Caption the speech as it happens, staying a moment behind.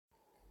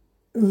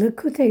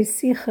Likutei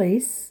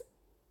Sichos,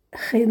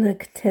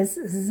 Chelek Tes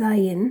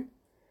Zayin,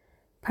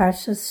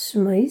 Parshas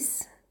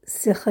Shmos,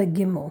 Sicha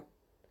Gimel.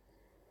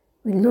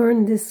 We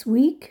learned this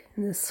week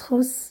in the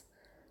Schos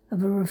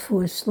of a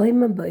Refuah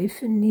Shlema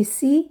B'Ofen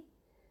Nisi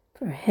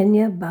for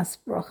Henya Bas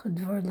Bracha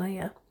Dvar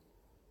Leah.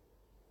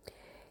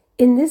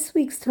 In this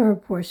week's Torah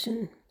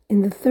portion,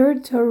 in the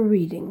third Torah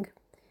reading,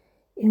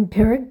 in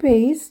Perek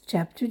Beis,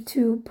 chapter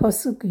 2,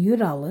 Pasuk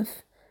Yud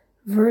Aleph,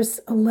 verse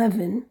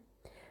 11,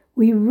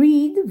 we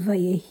read,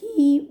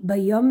 Vayehi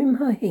bayomim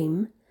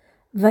hahem,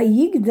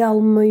 vayigdal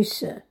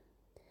Moshe,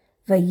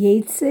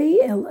 vayetze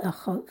el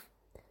Echav,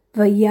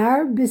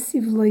 vayar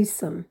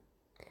besivloisam,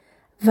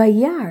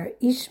 vayar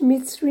ish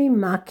Mitzri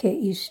make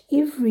ish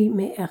Ivri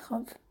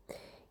me'echav.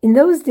 In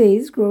those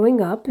days,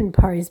 growing up in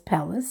Paro's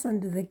palace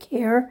under the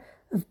care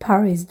of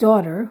Paro's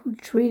daughter, who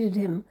treated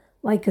him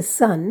like a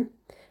son,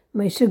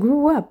 Moshe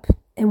grew up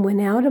and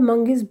went out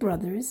among his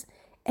brothers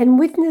and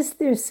witnessed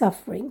their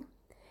suffering.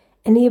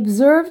 And he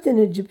observed an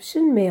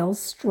Egyptian male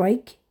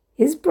strike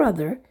his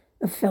brother,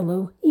 a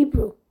fellow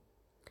Hebrew.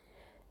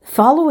 The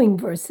following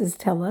verses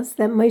tell us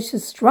that Moshe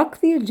struck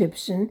the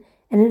Egyptian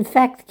and in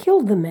fact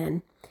killed the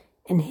man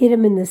and hid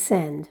him in the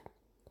sand.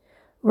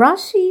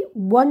 Rashi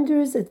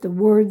wonders at the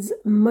words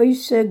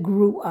Moshe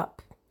grew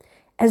up,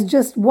 as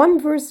just one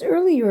verse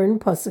earlier in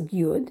Pasuk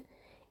Yud,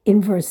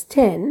 in verse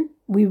 10,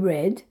 we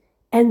read,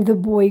 and the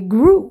boy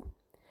grew.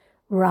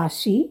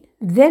 Rashi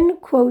then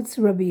quotes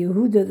Rabbi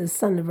Yehuda, the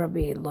son of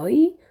Rabbi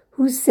Eloi,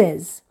 who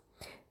says,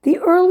 the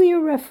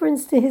earlier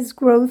reference to his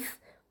growth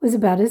was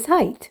about his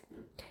height,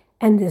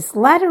 and this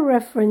latter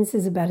reference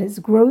is about his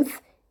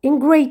growth in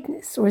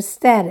greatness or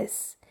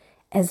status,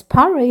 as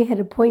Paro had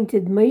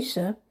appointed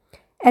Moshe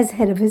as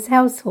head of his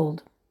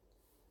household.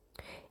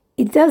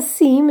 It does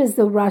seem as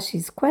though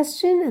Rashi's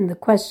question and the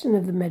question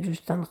of the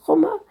Medrash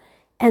Tanchuma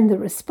and the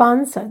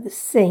response are the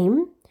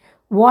same.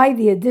 Why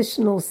the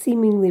additional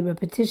seemingly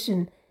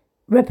repetitious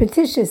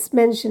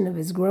mention of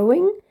his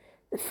growing?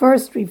 The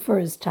first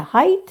refers to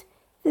height,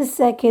 the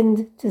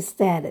second to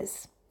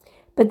status.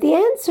 But the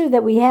answer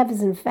that we have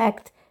is in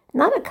fact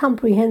not a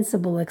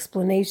comprehensible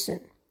explanation.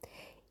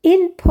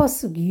 In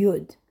Pasuk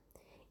Yud,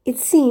 it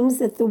seems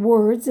that the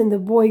words "and the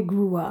boy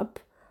grew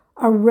up"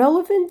 are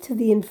relevant to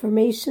the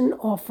information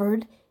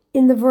offered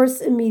in the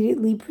verse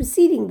immediately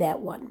preceding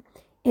that one,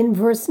 in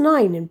verse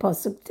 9 in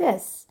Pasuk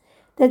Tes,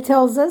 that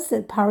tells us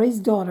that Paro's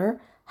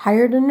daughter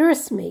hired a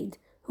nursemaid,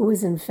 who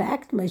was in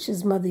fact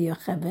Moshe's mother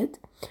Yocheved,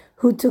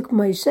 who took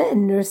Moshe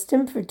and nursed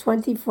him for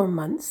 24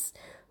 months,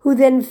 who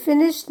then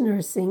finished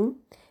nursing,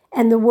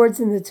 and the words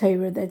in the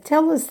Torah that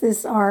tell us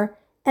this are,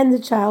 and the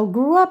child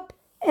grew up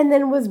and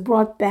then was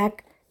brought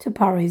back to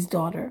Paro's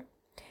daughter.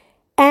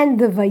 And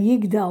the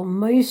Vayigdal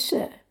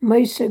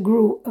Moshe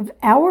grew of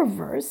our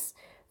verse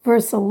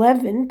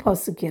 11,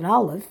 Pasuk Yud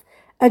Aleph,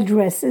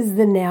 addresses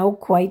the now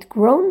quite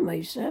grown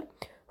Moshe,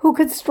 who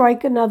could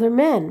strike another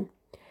man.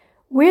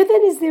 Where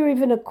then is there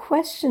even a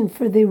question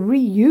for the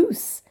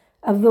reuse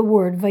of the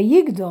word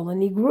Vayigdal,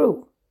 and he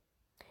grew?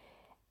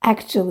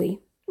 Actually,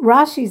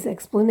 Rashi's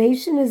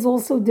explanation is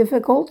also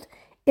difficult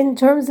in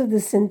terms of the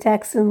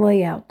syntax and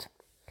layout.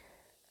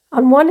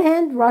 On one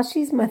hand,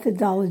 Rashi's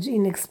methodology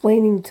in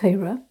explaining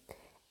Torah,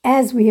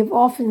 as we have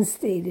often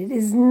stated,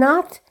 is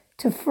not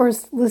to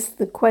first list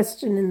the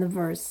question in the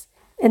verse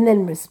and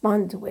then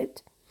respond to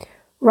it.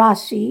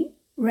 Rashi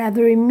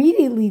rather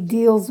immediately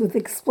deals with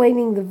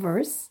explaining the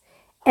verse,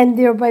 and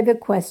thereby the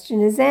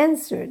question is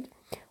answered.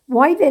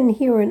 Why then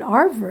here in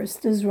our verse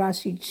does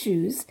Rashi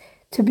choose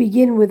to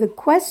begin with a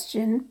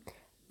question,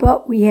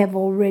 but we have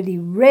already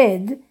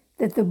read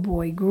that the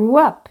boy grew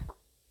up?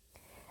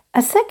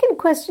 A second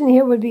question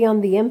here would be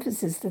on the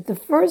emphasis that the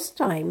first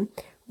time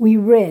we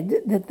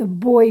read that the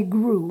boy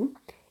grew,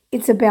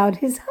 it's about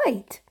his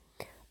height.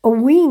 A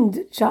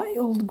weaned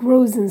child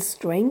grows in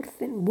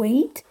strength, in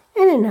weight,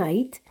 and in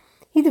height.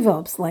 He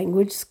develops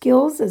language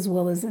skills as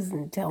well as his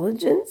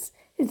intelligence,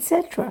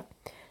 etc.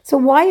 So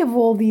why of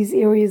all these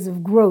areas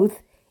of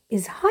growth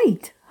is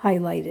height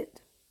highlighted?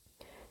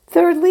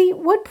 Thirdly,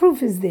 what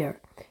proof is there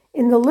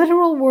in the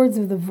literal words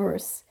of the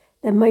verse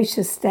that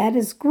Moshe's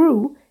status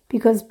grew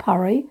because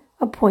Paro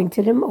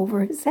appointed him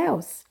over his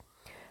house?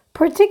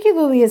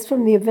 Particularly as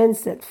from the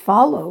events that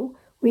follow,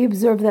 we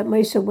observe that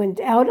Moshe went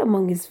out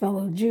among his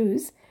fellow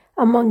Jews,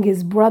 among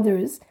his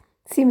brothers.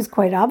 It seems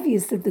quite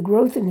obvious that the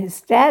growth in his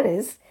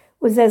status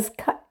was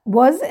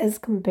as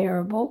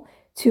comparable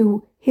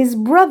to his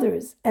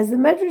brothers, as the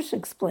Medrash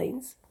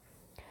explains.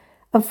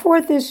 A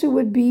fourth issue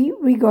would be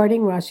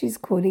regarding Rashi's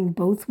quoting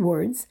both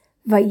words,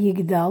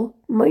 Vayigdal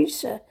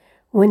Moshe,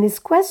 when his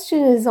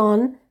question is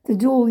on the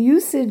dual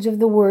usage of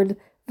the word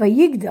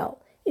Vayigdal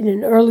in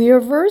an earlier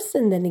verse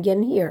and then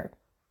again here.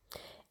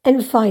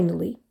 And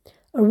finally,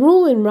 a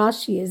rule in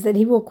Rashi is that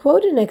he will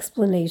quote an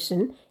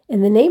explanation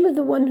in the name of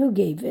the one who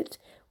gave it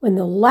when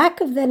the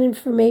lack of that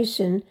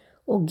information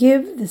will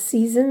give the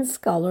seasoned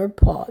scholar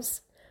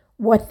pause.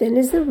 What then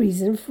is the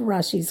reason for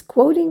Rashi's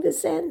quoting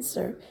this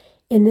answer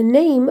in the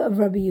name of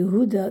Rabbi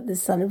Yehuda, the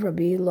son of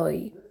Rabbi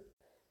Eloi?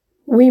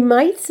 We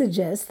might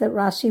suggest that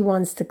Rashi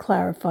wants to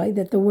clarify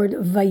that the word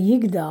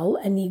vayigdal,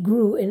 and he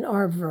grew in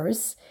our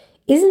verse,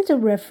 isn't a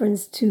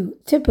reference to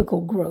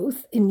typical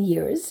growth in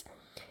years.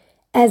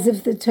 As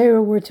if the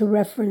Torah were to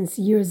reference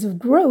years of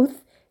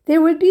growth,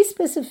 there would be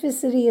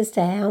specificity as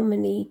to how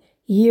many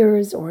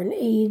years or an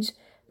age,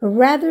 but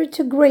rather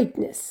to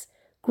greatness,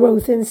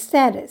 growth in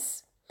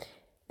status.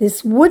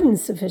 This wouldn't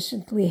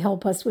sufficiently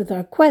help us with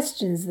our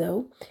questions,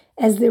 though,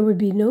 as there would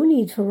be no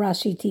need for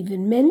Rashi to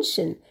even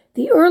mention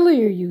the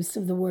earlier use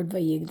of the word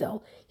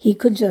vayigdal. He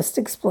could just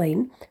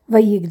explain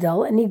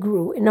vayigdal, and he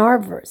grew in our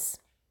verse.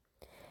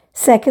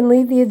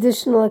 Secondly, the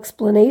additional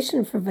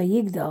explanation for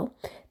vayigdal,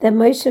 that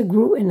Moshe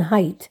grew in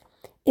height,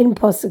 in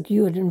Pasuk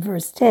Yud in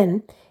verse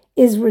 10,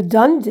 is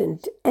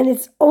redundant, and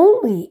it's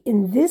only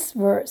in this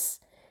verse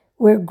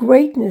where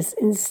greatness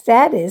in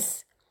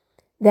status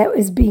that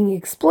is being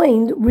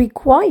explained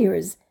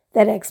requires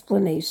that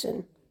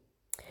explanation.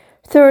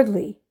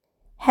 Thirdly,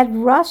 had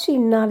Rashi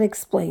not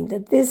explained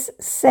that this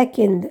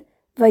second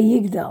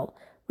vayigdal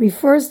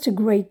refers to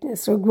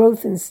greatness or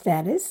growth in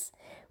status,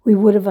 we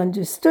would have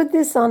understood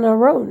this on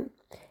our own,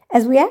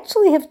 as we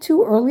actually have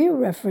two earlier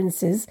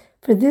references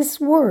for this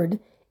word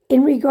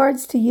in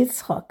regards to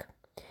Yitzchak.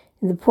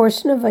 In the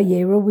portion of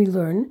Vayera, we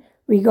learn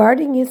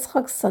regarding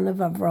Yitzchak, son of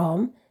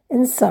Avraham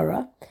and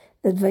Sarah,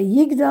 that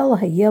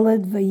Vayigdal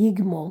hayeled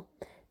vayigmol,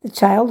 the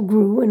child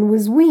grew and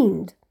was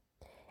weaned.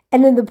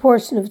 And in the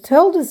portion of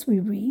Toldos, we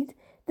read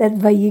that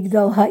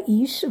Vayigdal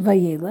ha'ish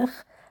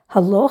vayelech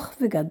haloch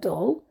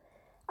v'gadol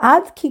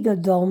ad ki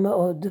gadol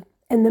me'od,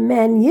 and the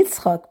man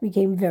Yitzchak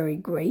became very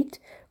great,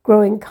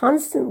 growing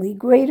constantly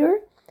greater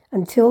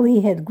until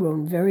he had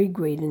grown very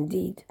great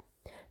indeed.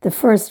 The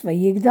first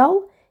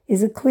Vayigdal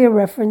is a clear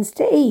reference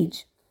to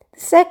age, the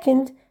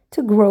second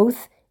to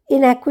growth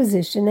in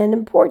acquisition and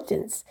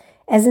importance,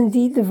 as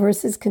indeed the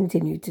verses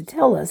continue to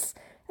tell us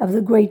of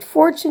the great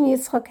fortune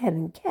Yitzchak had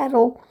in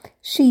cattle,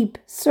 sheep,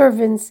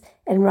 servants,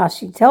 and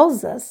Rashi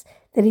tells us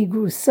that he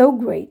grew so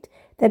great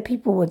that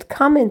people would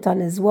comment on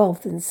his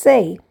wealth and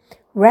say,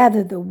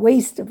 rather the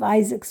waste of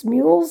Isaac's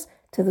mules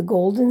to the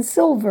gold and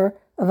silver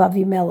of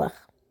Avimelech.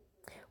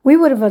 We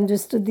would have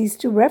understood these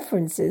two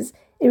references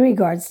in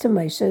regards to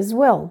Moshe as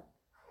well.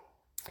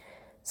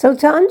 So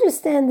to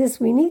understand this,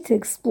 we need to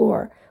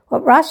explore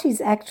what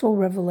Rashi's actual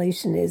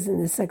revelation is in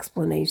this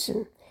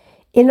explanation.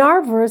 In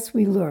our verse,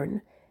 we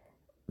learn,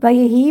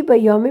 Vayehi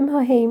bayomim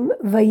hahem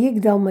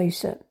vayigdal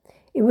Moshe.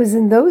 It was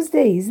in those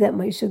days that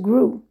Moshe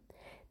grew.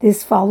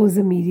 This follows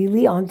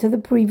immediately onto the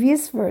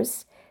previous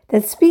verse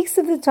that speaks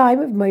of the time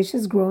of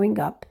Moshe's growing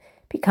up,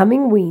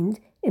 becoming weaned,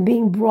 and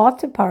being brought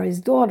to Paro's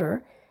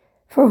daughter,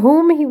 for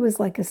whom he was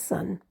like a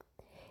son.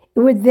 It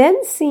would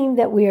then seem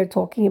that we are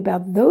talking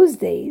about those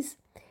days,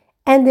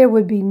 and there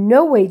would be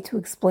no way to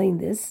explain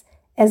this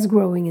as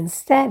growing in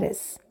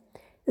status.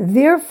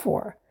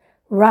 Therefore,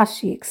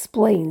 Rashi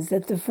explains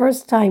that the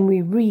first time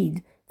we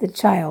read the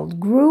child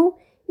grew,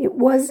 it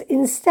was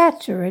in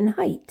stature and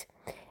height,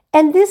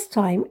 and this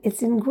time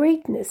it's in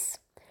greatness.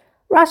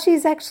 Rashi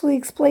is actually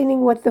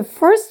explaining what the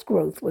first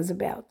growth was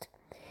about.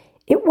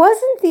 It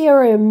wasn't the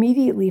era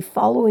immediately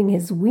following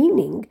his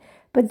weaning,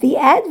 but the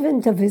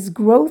advent of his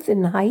growth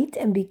in height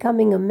and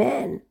becoming a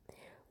man,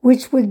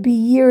 which would be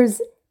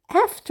years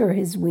after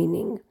his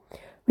weaning.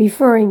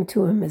 Referring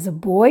to him as a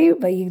boy,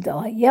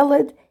 Vayigdal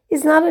hayeled,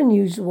 is not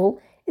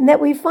unusual in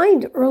that we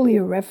find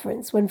earlier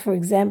reference when, for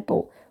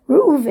example,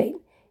 Reuven,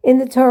 in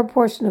the Torah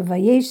portion of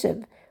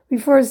Vayeshev,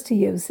 refers to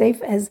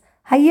Yosef as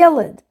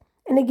hayeled,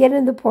 and again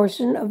in the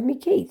portion of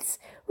Miketz,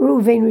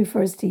 Reuven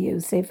refers to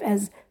Yosef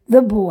as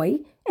the boy,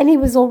 and he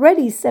was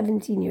already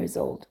 17 years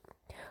old.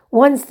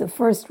 Once the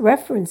first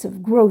reference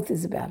of growth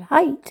is about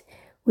height,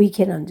 we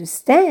can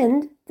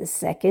understand the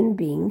second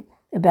being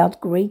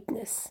about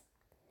greatness.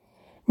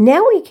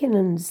 Now we can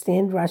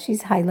understand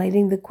Rashi's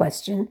highlighting the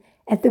question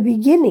at the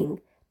beginning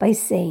by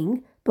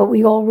saying, but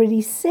we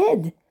already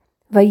said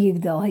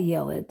Vayigdal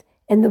hayeled,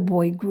 and the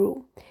boy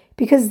grew,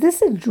 because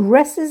this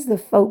addresses the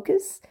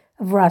focus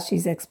of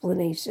Rashi's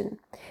explanation,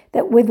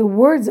 that with the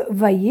words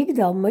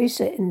Vayigdal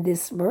Moshe in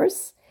this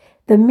verse,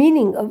 the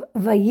meaning of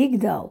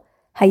Vayigdal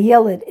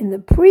hayeled in the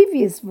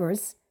previous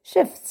verse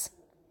shifts.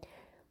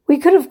 We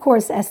could, of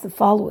course, ask the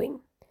following.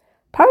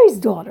 Paro's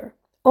daughter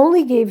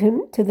only gave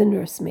him to the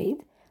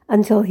nursemaid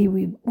until he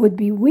would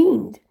be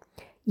weaned,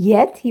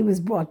 yet he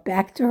was brought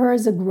back to her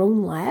as a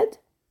grown lad?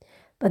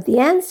 But the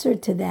answer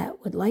to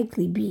that would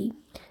likely be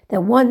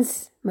that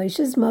once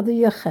Moshe's mother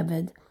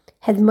Yocheved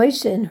had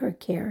Moshe in her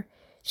care,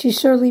 she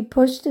surely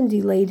pushed and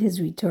delayed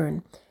his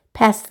return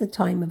past the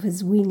time of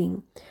his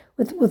weaning,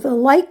 with a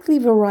likely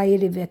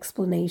variety of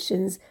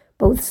explanations,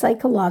 both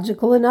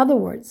psychological and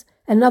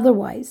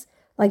otherwise,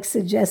 like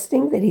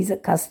suggesting that he's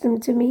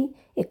accustomed to me,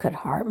 it could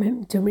harm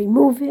him to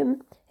remove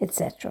him,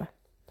 etc.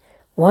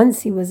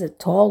 Once he was a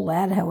tall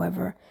lad,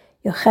 however,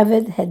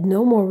 Yocheved had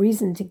no more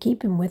reason to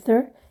keep him with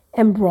her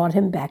and brought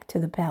him back to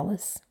the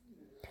palace.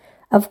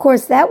 Of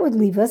course, that would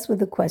leave us with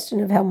the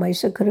question of how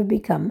Moshe could have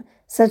become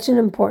such an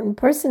important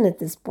person at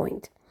this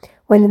point,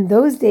 when in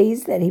those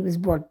days that he was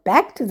brought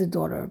back to the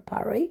daughter of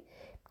Paro,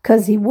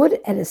 because he would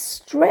at a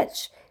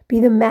stretch be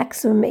the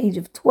maximum age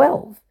of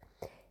 12.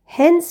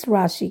 Hence,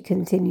 Rashi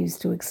continues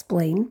to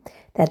explain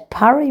that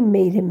Pari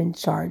made him in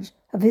charge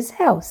of his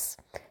house,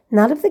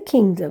 not of the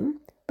kingdom,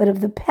 but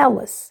of the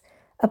palace,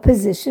 a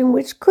position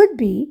which could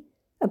be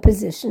a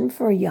position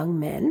for a young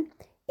man,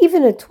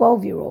 even a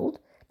 12-year-old,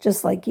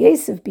 just like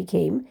Yosef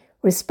became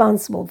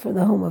responsible for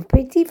the home of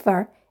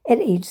Potiphar at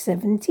age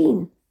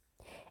 17.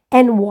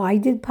 And why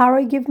did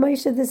Pari give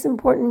Moshe this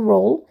important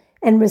role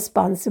and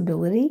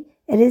responsibility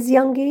at his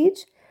young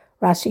age?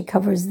 Rashi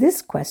covers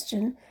this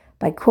question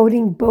by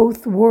quoting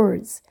both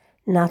words,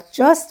 not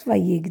just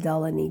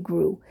Vayigdal and he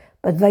grew,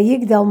 but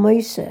Vayigdal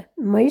Moshe,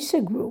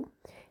 Moshe grew.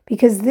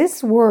 Because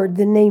this word,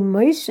 the name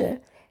Moshe,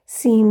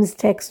 seems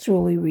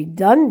textually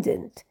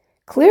redundant.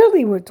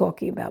 Clearly we're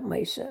talking about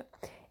Moshe.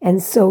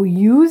 And so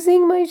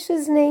using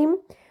Moshe's name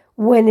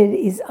when it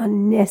is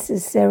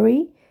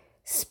unnecessary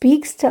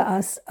speaks to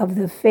us of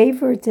the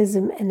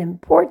favoritism and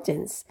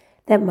importance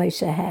that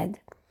Moshe had,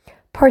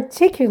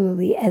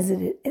 particularly as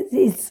it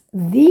is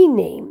the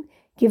name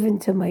given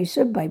to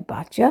Moshe by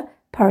Batya,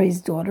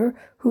 Pari's daughter,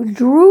 who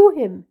drew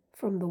him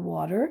from the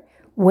water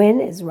when,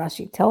 as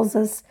Rashi tells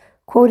us,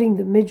 quoting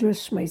the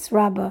Midrash Shmais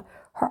Rabbah,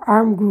 her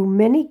arm grew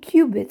many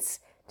cubits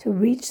to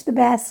reach the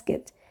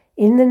basket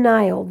in the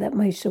Nile that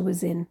Moshe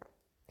was in.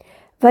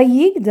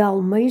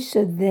 Vayigdal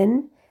Moshe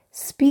then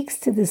speaks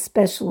to the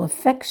special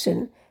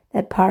affection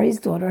that Pari's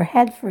daughter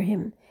had for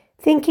him,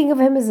 thinking of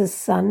him as a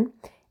son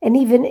and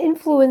even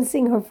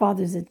influencing her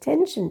father's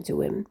attention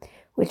to him,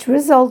 which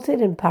resulted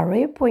in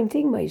Pari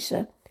appointing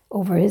Moshe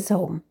over his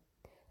home.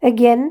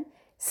 Again,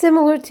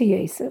 similar to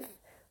Yosef,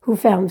 who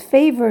found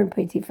favor in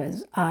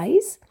Potiphar's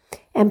eyes,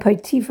 and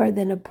Potiphar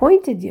then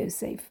appointed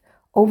Yosef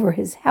over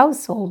his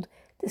household,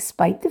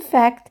 despite the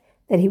fact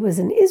that he was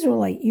an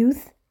Israelite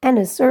youth and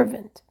a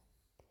servant.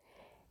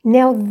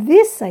 Now,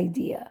 this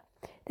idea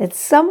that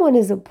someone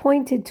is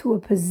appointed to a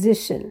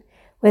position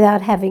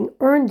without having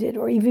earned it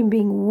or even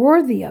being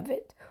worthy of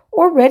it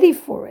or ready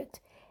for it,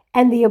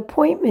 and the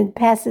appointment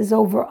passes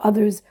over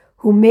others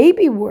who may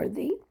be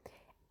worthy,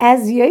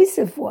 as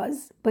Yosef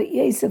was, but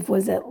Yosef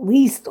was at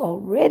least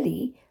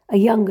already a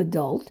young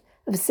adult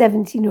of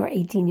 17 or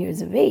 18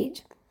 years of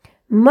age.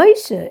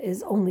 Moshe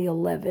is only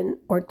 11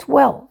 or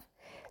 12.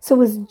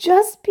 So it's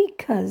just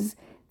because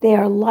they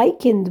are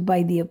liked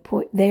by the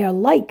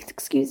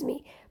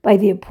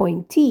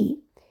appointee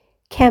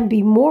can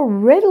be more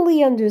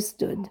readily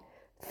understood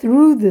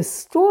through the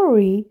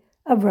story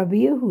of Rabbi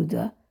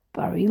Yehuda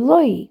Bar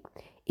Ilai,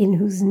 in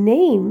whose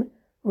name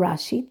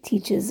Rashi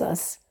teaches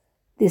us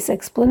this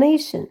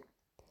explanation.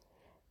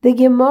 The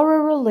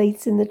Gemara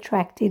relates in the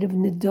tractate of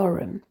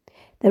Nedarim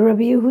that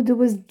Rabbi Yehuda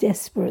was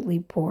desperately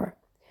poor,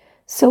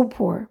 so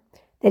poor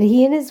that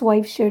he and his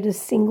wife shared a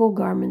single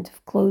garment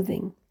of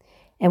clothing.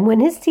 And when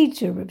his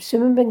teacher, Reb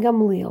Shimon ben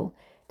Gamliel,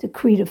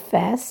 decreed a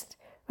fast,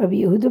 Rabbi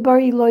Yehuda Bar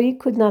Ilai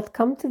could not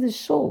come to the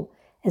shul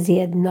as he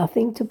had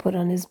nothing to put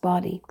on his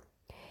body.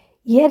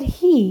 Yet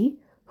he,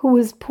 who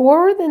was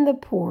poorer than the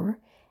poor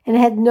and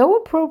had no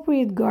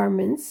appropriate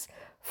garments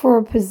for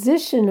a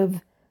position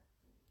of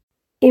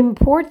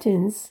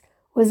importance,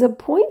 was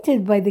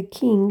appointed by the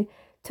king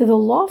to the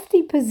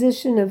lofty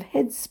position of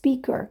head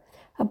speaker,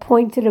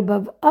 appointed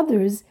above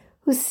others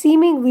who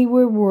seemingly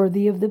were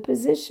worthy of the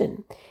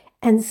position.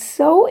 And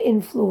so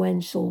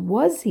influential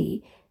was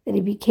he that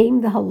he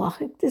became the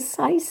halachic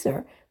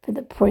decisor for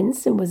the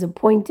prince and was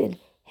appointed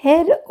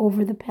head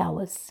over the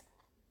palace.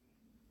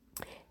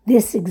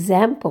 This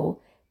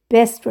example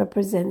best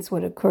represents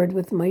what occurred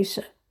with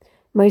Moshe.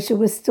 Moshe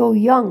was still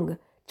young,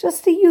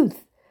 just a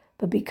youth,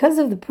 but because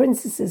of the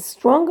princess's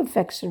strong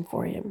affection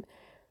for him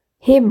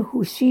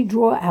who she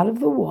drew out of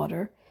the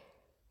water,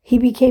 he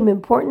became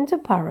important to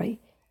Pari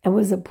and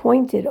was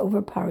appointed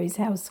over Pari's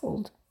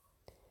household.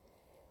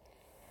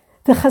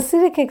 The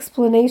Hasidic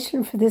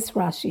explanation for this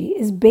Rashi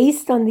is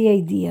based on the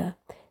idea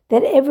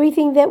that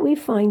everything that we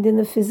find in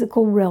the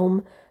physical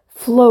realm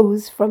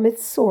flows from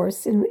its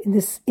source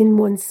in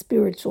one's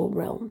spiritual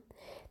realm.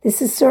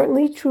 This is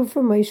certainly true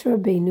for Moshe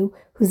Rabbeinu,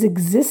 whose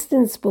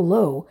existence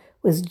below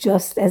was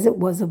just as it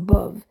was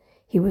above.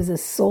 He was a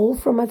soul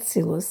from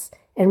Atzilus,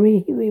 and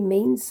he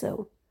remains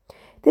so.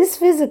 This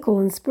physical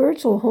and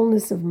spiritual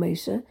wholeness of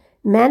Moshe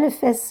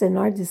manifests in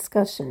our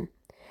discussion.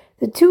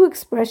 The two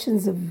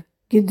expressions of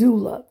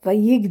Gedula,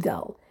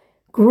 Vayigdal,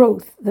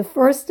 growth, the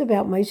first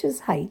about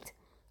Moshe's height,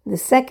 the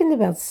second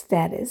about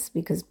status,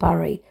 because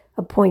Pari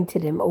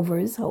appointed him over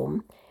his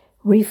home,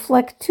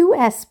 reflect two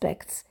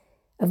aspects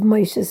of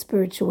Moshe's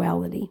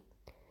spirituality.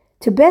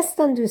 To best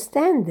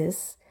understand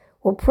this,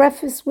 we'll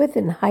preface with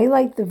and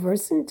highlight the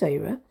verse in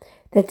Torah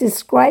that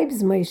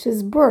describes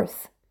Moshe's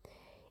birth.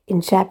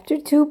 In chapter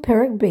 2,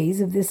 Perek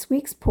Beis of this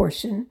week's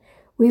portion,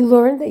 we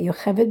learn that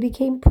Yocheved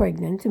became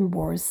pregnant and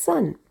bore a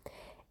son.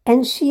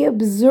 And she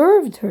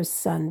observed her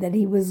son that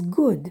he was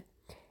good,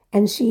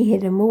 and she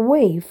hid him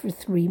away for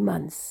 3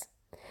 months.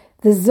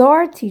 The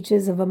Zohar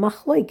teaches of a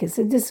machlokes,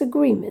 a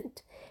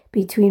disagreement,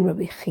 between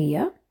Rabbi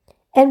Chia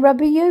and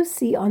Rabbi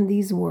Yossi on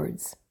these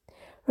words.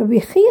 Rabbi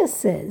Chia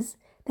says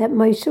that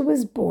Moshe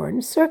was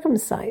born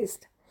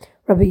circumcised.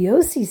 Rabbi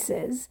Yossi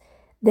says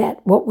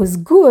that what was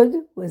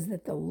good was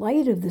that the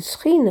light of the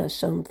Shekhinah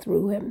shone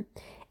through him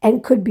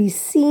and could be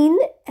seen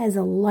as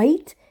a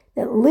light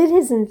that lit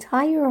his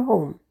entire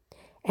home.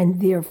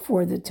 And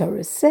therefore, the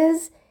Torah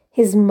says,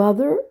 his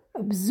mother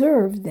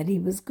observed that he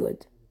was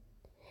good.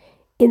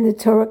 In the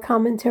Torah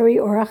commentary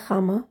or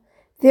Achama,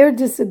 their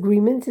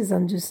disagreement is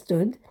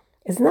understood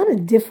as not a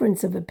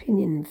difference of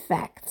opinion in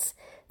facts.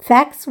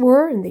 Facts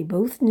were, and they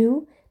both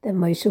knew, that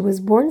Moshe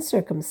was born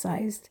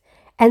circumcised,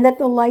 and that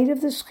the light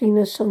of the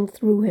Shekhinah shone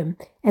through him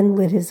and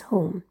lit his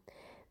home.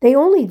 They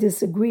only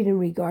disagreed in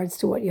regards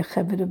to what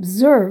Yocheved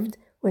observed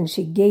when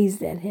she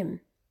gazed at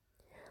him.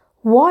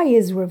 Why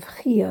is Rav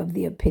Chia of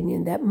the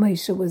opinion that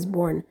Moshe was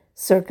born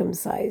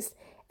circumcised,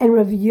 and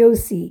Rav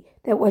Yossi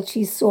that what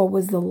she saw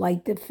was the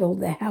light that filled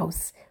the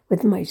house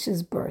with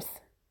Moshe's birth?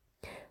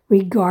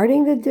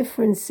 Regarding the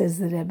difference, says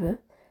the Rebbe,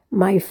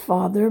 my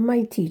father,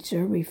 my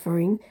teacher,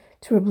 referring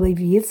to Reb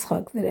Levi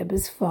Yitzchak, the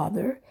Rebbe's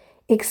father,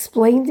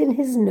 explained in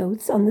his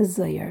notes on the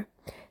Zohar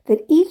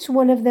that each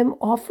one of them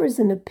offers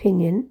an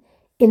opinion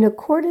in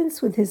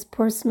accordance with his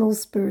personal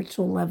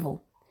spiritual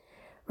level.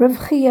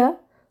 Rav Chia,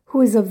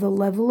 who is of the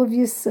level of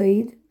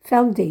Yesod,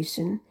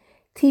 foundation,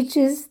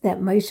 teaches that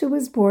Moshe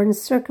was born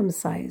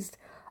circumcised,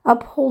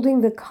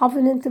 upholding the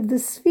covenant of the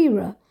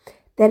Sphira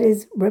that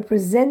is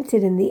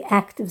represented in the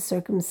act of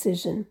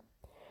circumcision.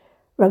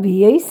 Rabbi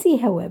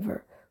Yossi,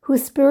 however,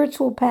 whose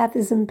spiritual path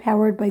is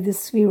empowered by the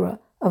Sphira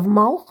of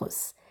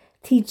Malchus,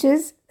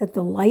 teaches that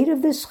the light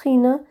of the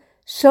Shekhinah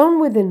shone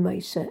within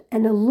Moshe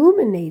and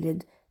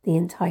illuminated the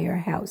entire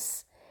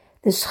house.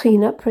 The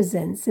Shekhinah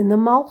presents in the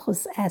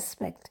Malchus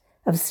aspect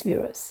of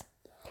Spheros.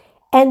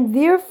 And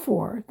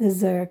therefore, the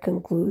Zohar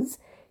concludes,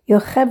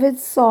 Yocheved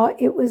saw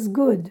it was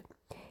good.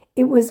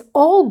 It was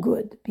all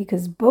good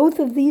because both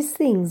of these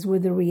things were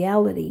the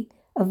reality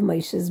of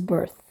Moshe's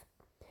birth.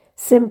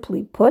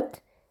 Simply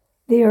put,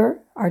 there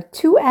are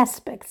two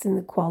aspects in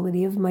the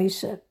quality of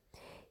Moshe.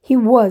 He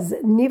was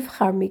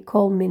Nivchar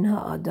Mikol Min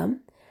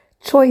Ha'adam,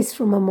 choice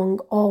from among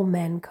all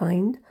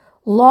mankind,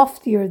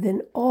 loftier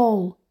than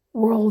all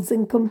worlds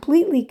and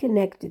completely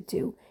connected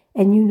to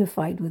and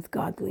unified with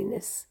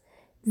godliness.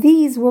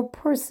 These were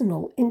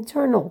personal,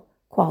 internal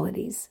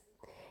qualities.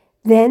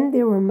 Then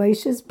there were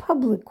Moshe's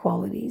public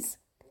qualities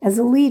as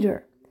a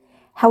leader,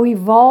 how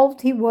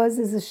evolved he was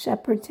as a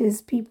shepherd to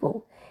his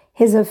people,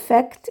 his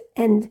effect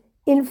and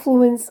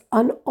influence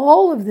on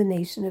all of the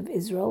nation of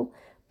Israel,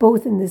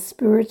 both in the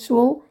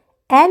spiritual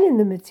and in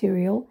the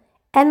material,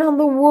 and on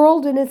the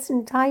world in its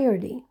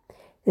entirety.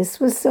 This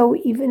was so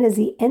even as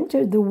he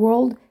entered the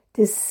world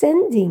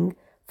descending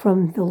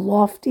from the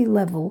lofty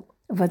level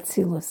of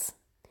Atzilus.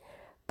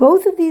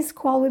 Both of these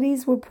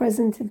qualities were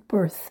present at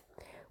birth.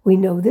 We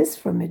know this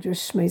from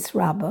Midrash Shmos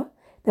Rabbah,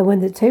 that when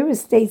the Torah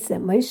states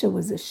that Moshe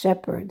was a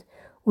shepherd,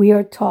 we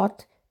are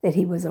taught that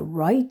he was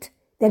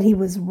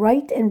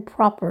right and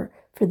proper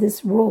for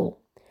this role.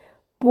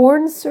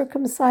 Born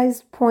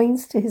circumcised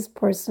points to his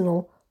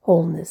personal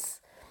wholeness,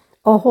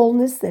 a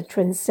wholeness that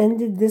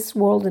transcended this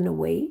world in a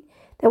way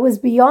that was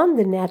beyond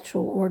the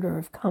natural order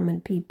of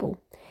common people.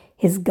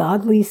 His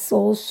godly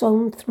soul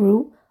shone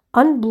through,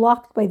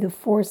 unblocked by the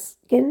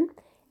foreskin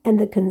and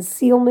the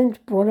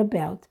concealment brought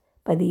about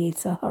by the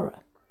Yetzer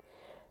Hara.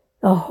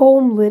 The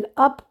home lit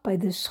up by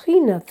the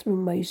Shekhinah through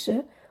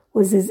Moshe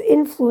was his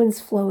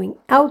influence flowing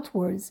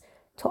outwards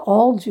to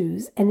all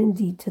Jews and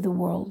indeed to the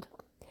world.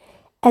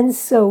 And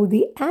so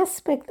the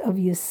aspect of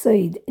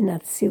Yesod in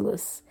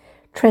Atzilus,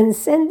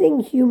 transcending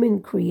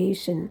human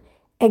creation,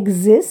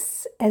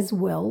 exists as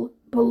well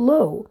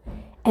below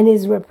and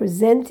is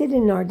represented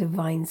in our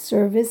divine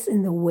service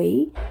in the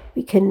way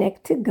we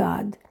connect to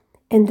God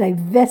and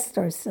divest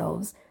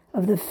ourselves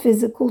of the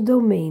physical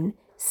domain,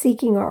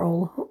 seeking our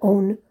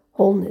own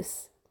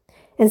wholeness.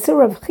 And so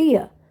Rav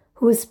Chia,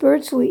 who was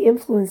spiritually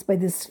influenced by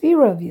the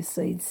Sphira of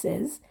Yesod,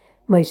 says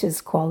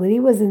Moshe's quality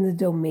was in the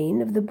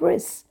domain of the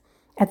bris,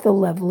 at the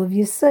level of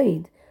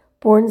Yesod,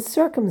 born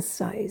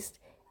circumcised,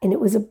 and it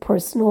was a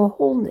personal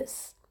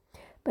wholeness.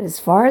 But as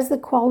far as the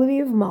quality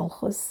of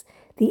Malchus,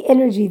 the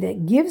energy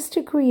that gives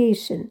to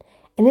creation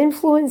and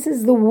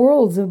influences the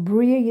worlds of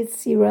Bria,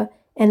 Yetzira,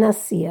 and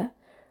Asiya,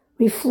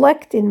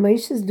 reflect in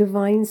Moshe's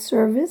divine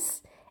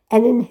service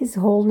and in his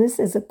wholeness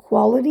as a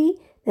quality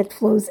that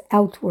flows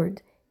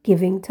outward,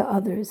 giving to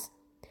others.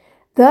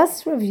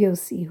 Thus, Rav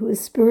Yossi, who is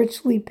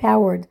spiritually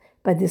powered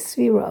by the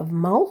Sphira of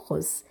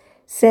Malchus,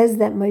 says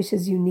that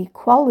Moshe's unique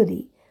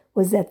quality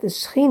was that the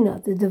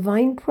Shekhinah, the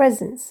divine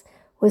presence,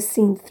 was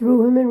seen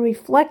through him and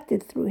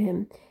reflected through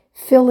him,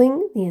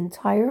 filling the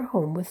entire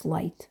home with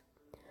light.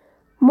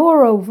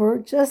 Moreover,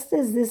 just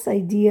as this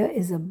idea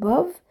is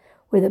above,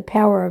 where the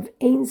power of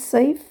Ein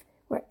Sof,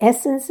 where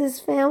essence is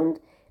found,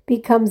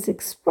 becomes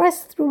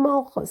expressed through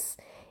Malchus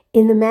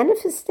in the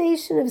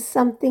manifestation of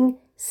something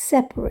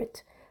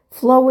separate,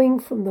 flowing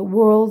from the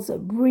worlds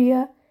of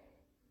Bria,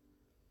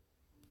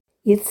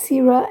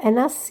 Yetzira, and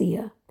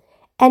Asiya,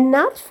 and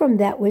not from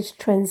that which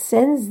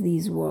transcends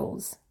these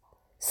worlds.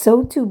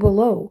 So too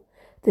below,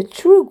 the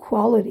true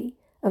quality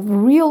of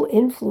real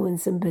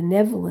influence and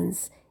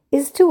benevolence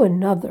is to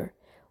another,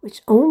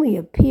 which only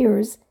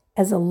appears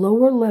as a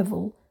lower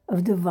level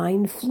of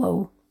divine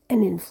flow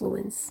and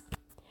influence.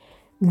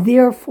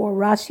 Therefore,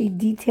 Rashi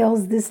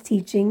details this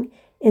teaching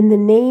in the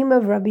name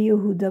of Rabbi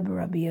Yehuda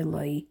Rabbi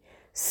Eloi.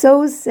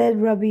 So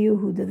said Rabbi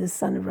Yehuda, the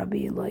son of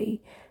Rabbi Eloi.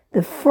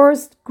 The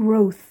first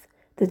growth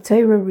the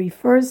Torah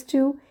refers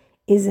to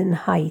is in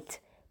height,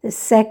 the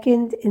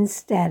second in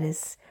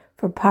status,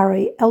 for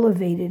Parai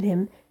elevated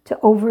him to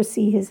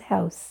oversee his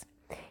house.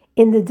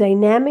 In the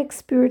dynamic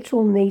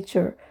spiritual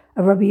nature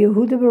of Rabbi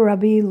Yehuda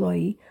Rabbi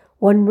Eloi,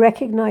 one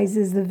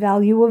recognizes the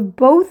value of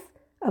both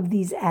of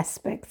these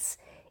aspects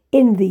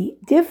in the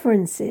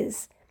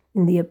differences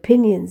in the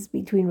opinions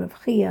between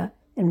Rav Chia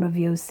and Rav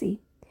Yossi.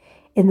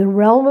 In the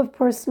realm of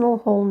personal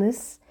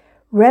wholeness,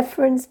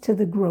 reference to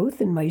the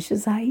growth in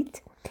Moshe's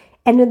height,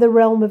 and in the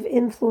realm of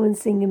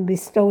influencing and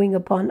bestowing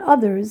upon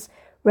others,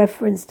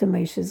 reference to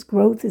Moshe's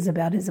growth is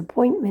about his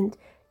appointment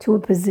to a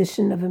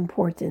position of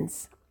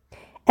importance.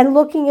 And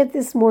looking at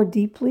this more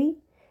deeply,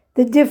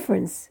 the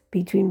difference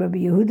between Rabbi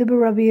Yehuda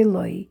Rabbi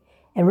Eloi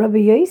and Rabbi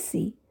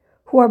Yossi,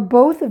 who are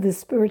both of the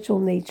spiritual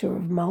nature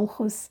of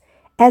Malchus,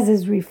 as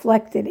is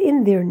reflected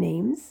in their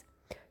names.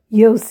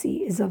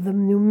 Yossi is of the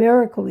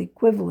numerical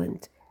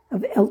equivalent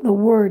of the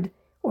word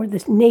or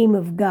the name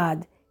of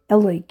God,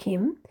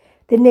 Elohim,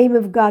 the name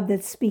of God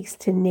that speaks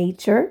to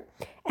nature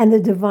and the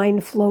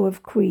divine flow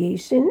of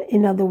creation,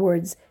 in other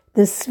words,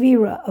 the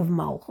Sphira of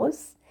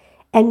Malchus,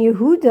 and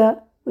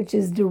Yehuda, which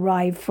is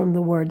derived from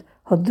the word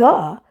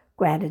Hodah,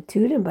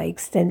 gratitude, and by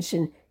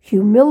extension,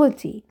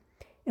 humility.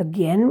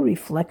 Again,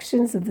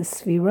 reflections of the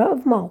Sphira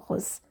of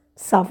Malchus,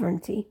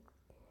 sovereignty.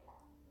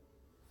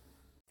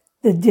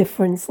 The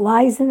difference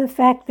lies in the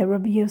fact that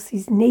Rabbi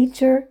Yossi's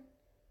nature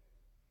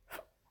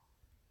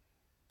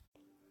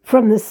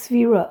from the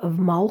Sphira of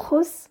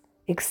Malchus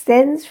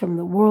extends from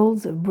the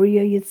worlds of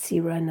Bria,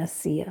 Yetzira, and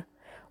Asiya,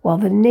 while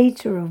the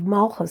nature of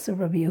Malchus of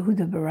Rabbi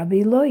Yehuda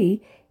Rabbi Eloi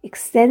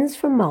extends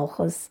from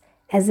Malchus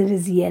as it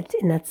is yet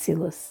in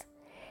Atzilus.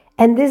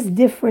 And this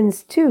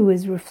difference, too,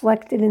 is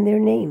reflected in their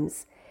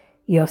names.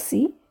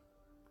 Yossi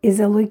is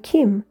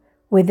Elohim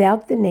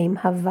without the name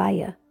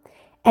Havaya,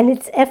 and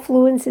its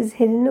effluence is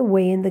hidden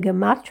away in the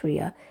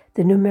gematria,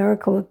 the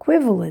numerical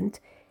equivalent,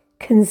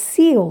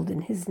 concealed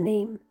in his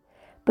name.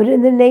 But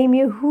in the name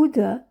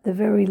Yehuda, the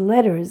very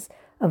letters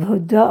of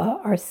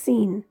Hodah are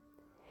seen.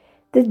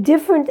 The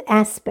different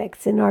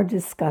aspects in our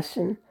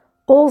discussion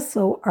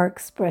also are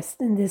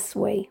expressed in this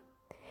way.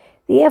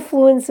 The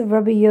effluence of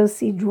Rabbi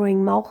Yossi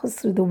drawing Malchus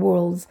through the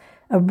worlds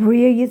of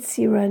Bria,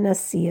 Yetzira, and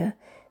Asiya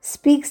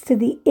speaks to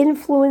the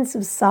influence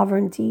of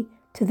sovereignty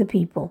to the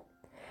people.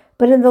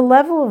 But in the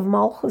level of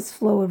Malchus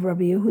flow of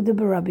Rabbi Yehuda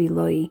Rabbi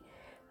Eloi,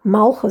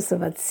 Malchus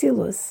of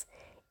Atzilus,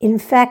 in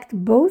fact,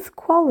 both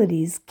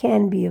qualities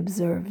can be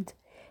observed.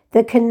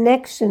 The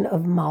connection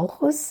of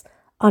Malchus,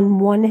 on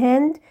one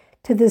hand,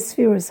 to the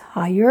spheres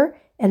higher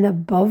and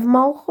above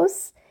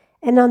Malchus,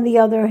 and on the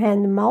other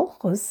hand,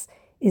 Malchus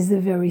is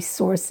the very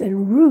source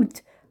and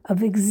root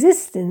of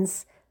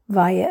existence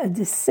via a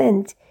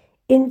descent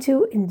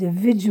into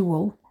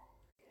individual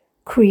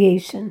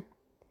creation.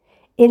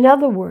 In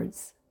other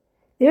words,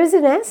 there is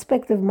an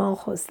aspect of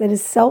Malchus that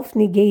is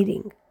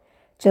self-negating,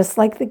 just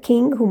like the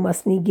king who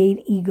must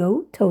negate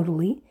ego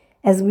totally,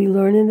 as we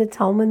learn in the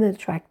Talmud and the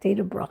Tractate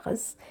of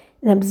Brachas,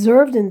 and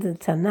observed in the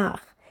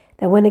Tanakh,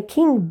 that when a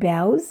king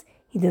bows,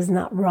 he does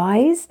not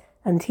rise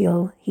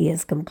until he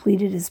has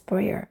completed his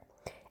prayer.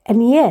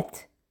 And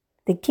yet,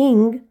 the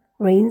king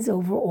reigns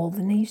over all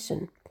the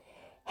nation.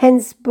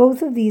 Hence,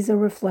 both of these are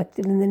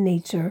reflected in the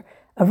nature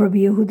of Rabbi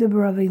Yehuda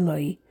Rabbi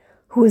Eloi,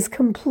 who is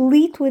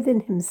complete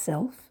within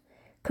himself,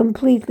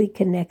 completely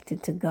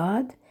connected to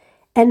God,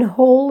 and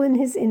whole in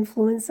his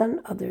influence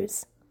on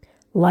others,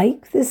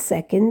 like the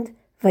second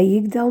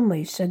Vayigdal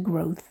Moshe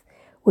growth,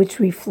 which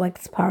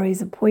reflects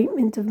Parai's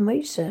appointment of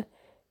Moshe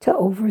to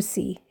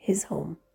oversee his home.